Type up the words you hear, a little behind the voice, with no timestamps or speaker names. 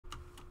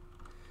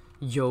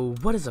Yo,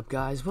 what is up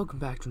guys? Welcome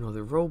back to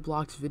another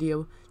Roblox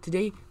video.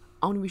 Today,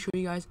 I'm going to be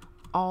showing you guys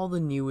all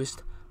the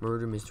newest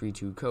Murder Mystery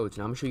 2 codes.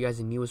 And I'm going to show you guys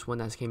the newest one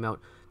that's came out,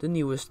 the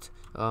newest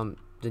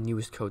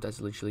code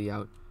that's literally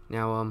out.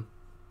 Now,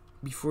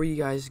 before you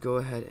guys go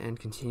ahead and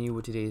continue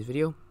with today's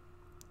video,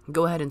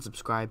 go ahead and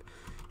subscribe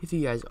if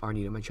you guys are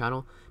new to my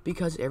channel,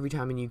 because every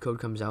time a new code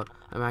comes out,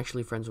 I'm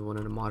actually friends with one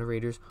of the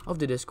moderators of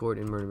the Discord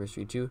in Murder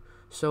Mystery 2,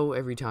 so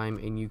every time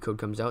a new code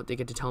comes out, they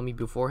get to tell me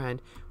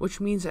beforehand, which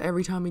means that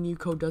every time a new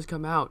code does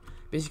come out,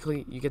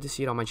 basically, you get to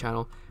see it on my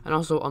channel. And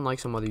also, unlike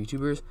some other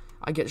YouTubers,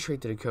 I get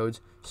straight to the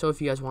codes, so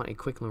if you guys want a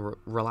quick and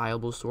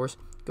reliable source,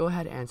 go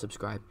ahead and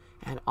subscribe.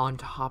 And on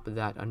top of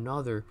that,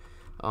 another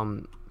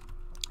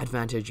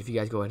advantage, if you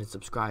guys go ahead and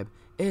subscribe,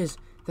 is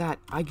that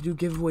I do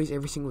giveaways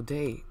every single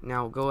day.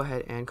 Now go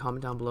ahead and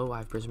comment down below. I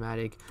have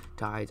Prismatic,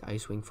 Tides,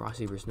 Icewing,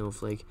 Frostsaber,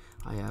 Snowflake,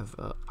 I have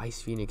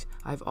Ice Phoenix.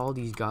 I have all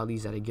these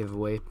godlies that I give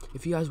away.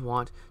 If you guys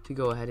want to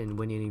go ahead and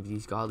win any of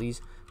these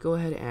godlies, go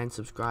ahead and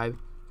subscribe.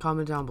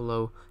 Comment down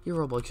below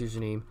your Roblox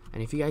username,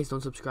 and if you guys don't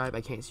subscribe,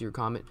 I can't see your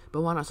comment,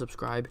 but why not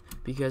subscribe?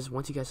 Because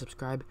once you guys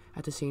subscribe,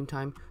 at the same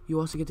time, you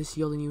also get to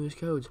see all the newest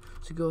codes.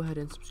 So go ahead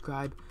and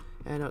subscribe,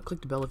 and click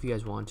the bell if you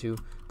guys want to,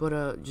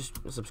 but just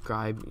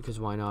subscribe,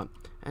 because why not?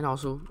 And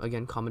also,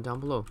 again, comment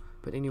down below.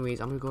 But anyways,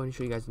 I'm going to go ahead and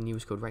show you guys the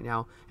newest code right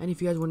now. And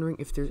if you guys are wondering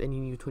if there's any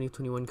new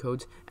 2021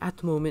 codes, at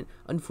the moment,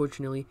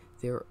 unfortunately,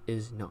 there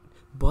is none.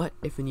 But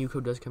if a new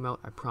code does come out,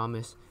 I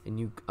promise,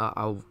 and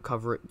I'll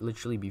cover it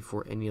literally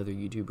before any other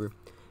YouTuber.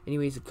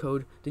 Anyways, the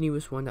code, the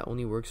newest one that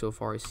only works so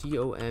far is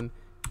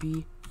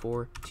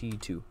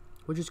COMB4T2,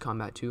 which is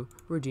Combat 2,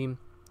 redeem.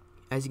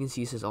 As you can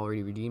see, it says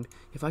already redeemed.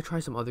 If I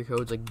try some other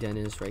codes like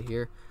Dennis right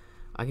here,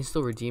 I can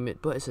still redeem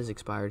it, but it says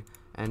expired.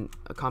 And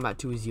Combat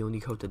 2 is the only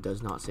code that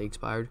does not say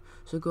expired.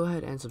 So go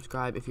ahead and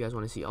subscribe if you guys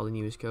want to see all the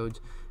newest codes.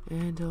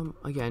 And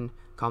again,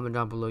 comment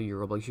down below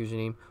your Roblox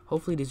username.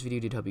 Hopefully this video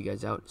did help you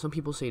guys out. Some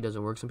people say it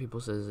doesn't work, some people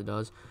says it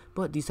does.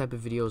 But these type of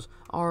videos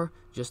are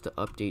just to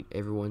update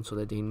everyone so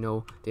that they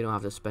know they don't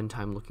have to spend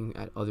time looking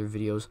at other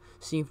videos,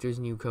 seeing if there's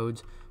new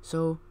codes.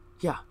 So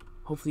yeah.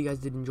 Hopefully you guys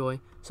did enjoy.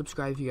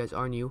 Subscribe if you guys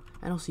are new,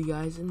 and I'll see you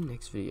guys in the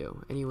next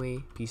video.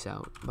 Anyway, peace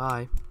out.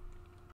 Bye.